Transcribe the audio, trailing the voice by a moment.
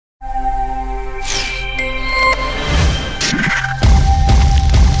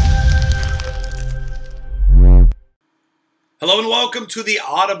Hello and welcome to the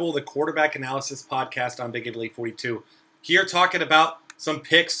Audible, the quarterback analysis podcast on Big Ed League 42. Here talking about some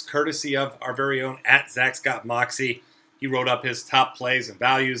picks courtesy of our very own @Zach Scott Moxie. He wrote up his top plays and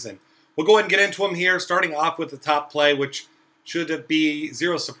values, and we'll go ahead and get into them here, starting off with the top play, which should be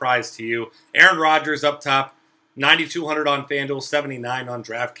zero surprise to you. Aaron Rodgers up top, 9,200 on FanDuel, 79 on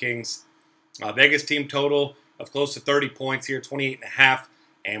DraftKings. Vegas team total of close to 30 points here, 28.5.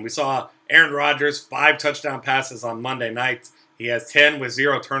 And we saw Aaron Rodgers, 5 touchdown passes on Monday night. He has 10 with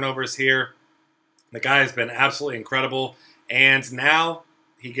 0 turnovers here. The guy has been absolutely incredible. And now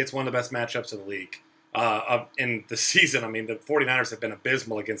he gets one of the best matchups of the league in the season. I mean, the 49ers have been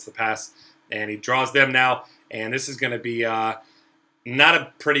abysmal against the pass. And he draws them now. And this is going to be not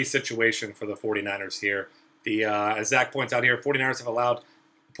a pretty situation for the 49ers here. As Zach points out here, 49ers have allowed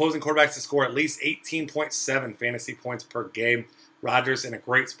opposing quarterbacks to score at least 18.7 fantasy points per game. Rodgers in a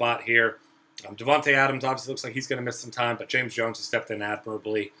great spot here. Devontae Adams obviously looks like he's going to miss some time, but James Jones has stepped in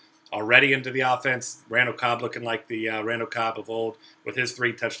admirably already into the offense. Randall Cobb looking like the Randall Cobb of old with his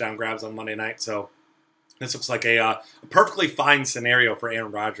 3 touchdown grabs on Monday night. So this looks like a perfectly fine scenario for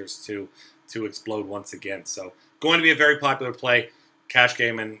Aaron Rodgers to explode once again. So going to be a very popular play, cash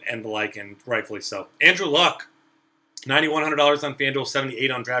game and the like, and rightfully so. Andrew Luck, $9,100 on FanDuel, 78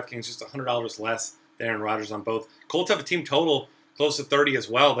 on DraftKings, just $100 less than Aaron Rodgers on both. Colts have a team total close to 30 as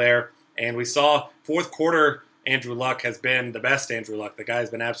well there. And we saw fourth quarter Andrew Luck has been the best Andrew Luck. The guy has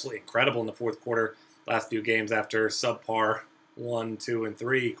been absolutely incredible in the fourth quarter last few games after subpar 1, 2, and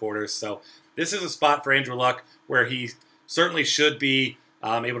 3 quarters. So this is a spot for Andrew Luck where he certainly should be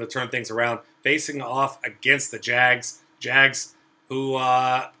able to turn things around. Facing off against the Jags. Jags who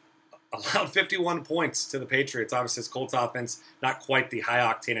allowed 51 points to the Patriots. Obviously, this Colts offense, not quite the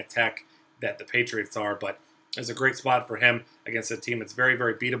high-octane attack that the Patriots are, but it's a great spot for him against a team that's very,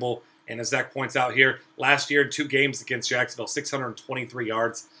 very beatable. And as Zach points out here, last year, 2 games against Jacksonville, 623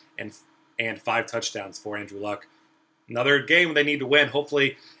 yards and 5 touchdowns for Andrew Luck. Another game they need to win.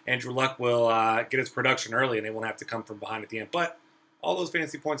 Hopefully, Andrew Luck will get his production early and they won't have to come from behind at the end. But all those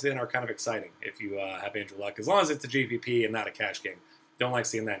fantasy points in are kind of exciting if you have Andrew Luck, as long as it's a GPP and not a cash game. Don't like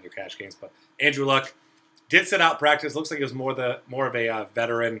seeing that in your cash games. But Andrew Luck did sit out practice. Looks like it was more of a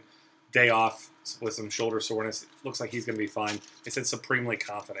veteran day off with some shoulder soreness. Looks like he's going to be fine. They said supremely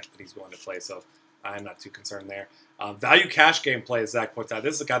confident that he's going to play, so I'm not too concerned there. Value cash game play, as Zach points out.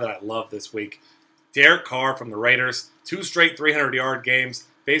 This is a guy that I love this week. Derek Carr from the Raiders. 2 straight 300-yard games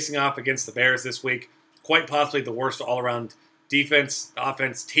facing off against the Bears this week. Quite possibly the worst all-around defense,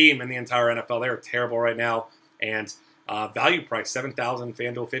 offense team in the entire NFL. They're terrible right now. And value price, $7,000,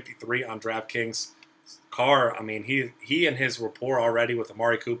 FanDuel, 53 on DraftKings. Carr, I mean, he and his rapport already with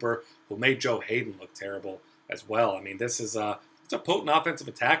Amari Cooper, who made Joe Hayden look terrible as well. I mean, this is it's a potent offensive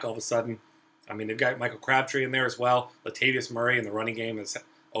attack all of a sudden. I mean, they've got Michael Crabtree in there as well. Latavius Murray in the running game has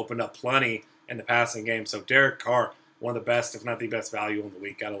opened up plenty in the passing game. So Derek Carr, one of the best, if not the best value in the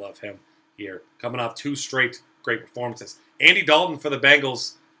week. Gotta love him here. Coming off 2 straight great performances. Andy Dalton for the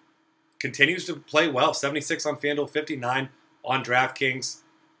Bengals continues to play well. 76 on FanDuel, 59 on DraftKings.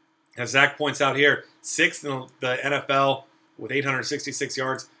 As Zach points out here, 6th in the NFL with 866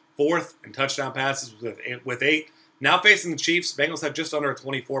 yards, 4th in touchdown passes with 8. Now facing the Chiefs, Bengals have just under a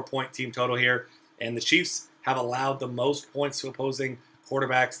 24-point team total here, and the Chiefs have allowed the most points to opposing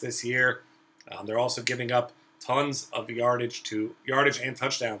quarterbacks this year. They're also giving up tons of yardage and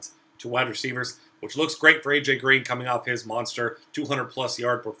touchdowns to wide receivers, which looks great for A.J. Green coming off his monster 200-plus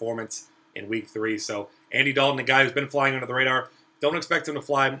yard performance in Week 3. So Andy Dalton, the guy who's been flying under the radar, don't expect him to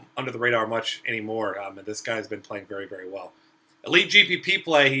fly under the radar much anymore. And this guy's been playing very, very well. Elite GPP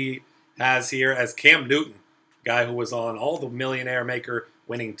play he has here as Cam Newton, guy who was on all the Millionaire Maker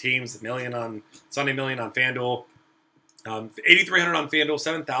winning teams, Sunday Million on FanDuel, 8,300 on FanDuel,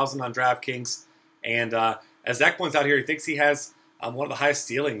 7,000 on DraftKings. And as Zach points out here, he thinks he has one of the highest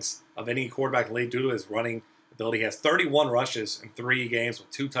ceilings of any quarterback in the league due to his running ability. He has 31 rushes in 3 games with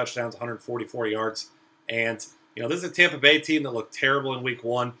 2 touchdowns, 144 yards. And you know, this is a Tampa Bay team that looked terrible in Week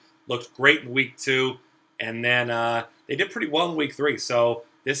 1, looked great in Week 2, and then they did pretty well in Week 3. So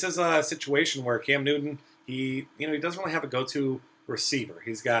this is a situation where Cam Newton, he doesn't really have a go-to receiver.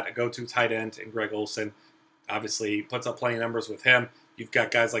 He's got a go-to tight end in Greg Olsen. Obviously, he puts up plenty of numbers with him. You've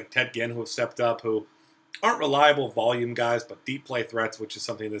got guys like Ted Ginn who have stepped up, who aren't reliable volume guys, but deep play threats, which is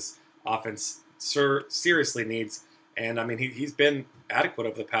something this offense seriously needs. And, I mean, he's been adequate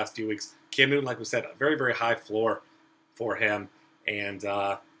over the past few weeks. Cam Newton, like we said, a very, very high floor for him. And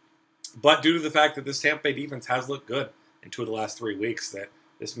but due to the fact that this Tampa Bay defense has looked good in 2 of the last 3 weeks, that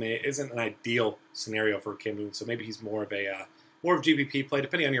this isn't an ideal scenario for Cam Newton. So maybe he's more of GPP play,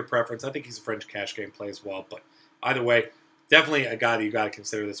 depending on your preference. I think he's a French cash game play as well. But either way, definitely a guy that you got to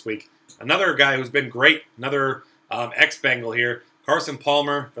consider this week. Another guy who's been great, another ex-Bengal here, Carson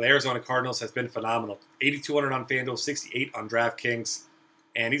Palmer for the Arizona Cardinals has been phenomenal. 8,200 on FanDuel, 68 on DraftKings,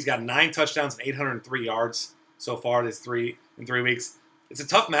 and he's got 9 touchdowns and 803 yards so far in 3 weeks. It's a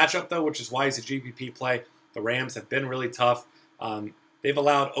tough matchup, though, which is why he's a GPP play. The Rams have been really tough. They've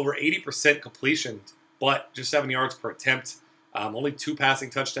allowed over 80% completion, but just 7 yards per attempt. Only 2 passing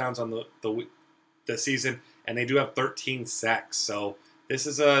touchdowns on the season, and they do have 13 sacks. So this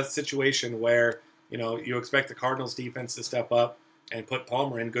is a situation where you expect the Cardinals defense to step up and put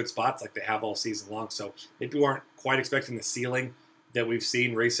Palmer in good spots like they have all season long. So maybe we weren't quite expecting the ceiling that we've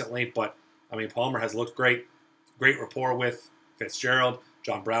seen recently, but I mean Palmer has looked great. Great rapport with Fitzgerald.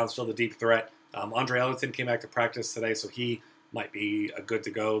 John Brown's still the deep threat. Andre Ellington came back to practice today, so he might be good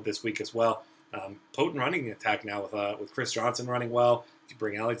to go this week as well. Potent running attack now with Chris Johnson running well. If you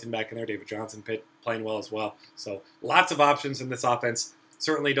bring Ellington back in there, David Johnson playing well as well. So lots of options in this offense.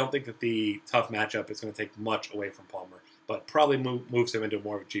 Certainly don't think that the tough matchup is going to take much away from Palmer, but probably moves him into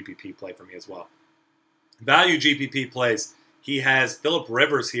more of a GPP play for me as well. Value GPP plays. He has Phillip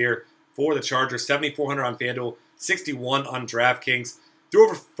Rivers here for the Chargers, 7,400 on FanDuel, 61 on DraftKings. Threw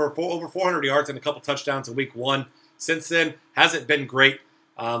over 400 yards and a couple touchdowns in week 1. Since then, hasn't been great.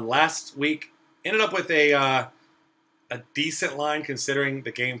 Last week, ended up with a decent line considering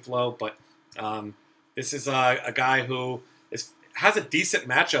the game flow, but this is a guy who has a decent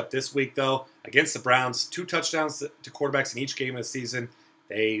matchup this week, though, against the Browns. 2 touchdowns to quarterbacks in each game of the season.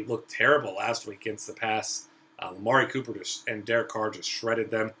 They looked terrible last week against the pass. Amari Cooper and Derek Carr just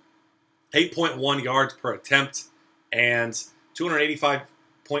shredded them. 8.1 yards per attempt and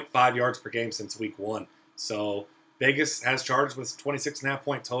 285.5 yards per game since week 1. So Vegas has Chargers with 26.5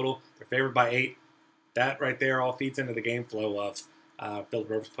 point total. They're favored by 8. That right there all feeds into the game flow of Phillip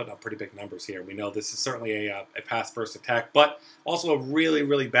Rivers putting up pretty big numbers here. We know this is certainly a pass-first attack, but also a really,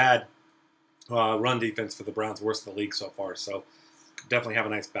 really bad run defense for the Browns, worst in the league so far. So definitely have a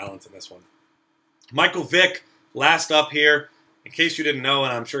nice balance in this one. Michael Vick, last up here. In case you didn't know,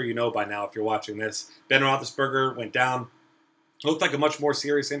 and I'm sure you know by now if you're watching this, Ben Roethlisberger went down. Looked like a much more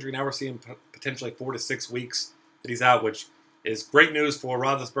serious injury. Now we're seeing potentially 4 to 6 weeks that he's out, which is great news for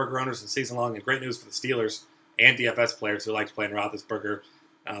Roethlisberger owners and season long, and great news for the Steelers and DFS players who liked playing Roethlisberger.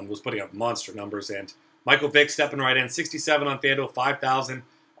 Was putting up monster numbers. And Michael Vick stepping right in, 67 on FanDuel, 5,000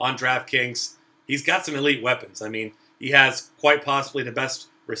 on DraftKings. He's got some elite weapons. I mean, he has quite possibly the best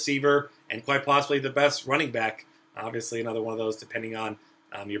receiver and quite possibly the best running back. Obviously, another one of those depending on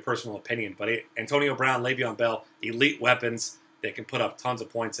your personal opinion. But Antonio Brown, Le'Veon Bell, elite weapons that can put up tons of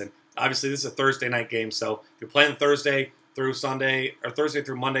points. And obviously, this is a Thursday night game, so if you're playing Thursday through Sunday or Thursday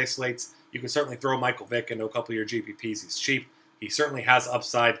through Monday slates, you can certainly throw Michael Vick into a couple of your GPPs. He's cheap. He certainly has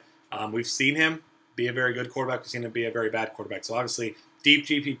upside. We've seen him be a very good quarterback. We've seen him be a very bad quarterback. So obviously, deep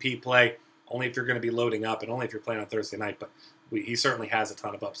GPP play only if you're going to be loading up and only if you're playing on Thursday night. But he certainly has a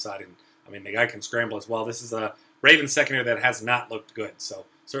ton of upside. And I mean, the guy can scramble as well. This is a Ravens secondary that has not looked good. So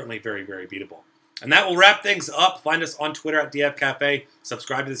certainly very, very beatable. And that will wrap things up. Find us on Twitter at DF Cafe.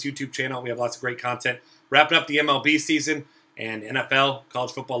 Subscribe to this YouTube channel. We have lots of great content. Wrapping up the MLB season and NFL,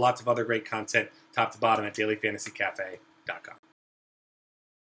 college football, lots of other great content, top to bottom at dailyfantasycafe.com.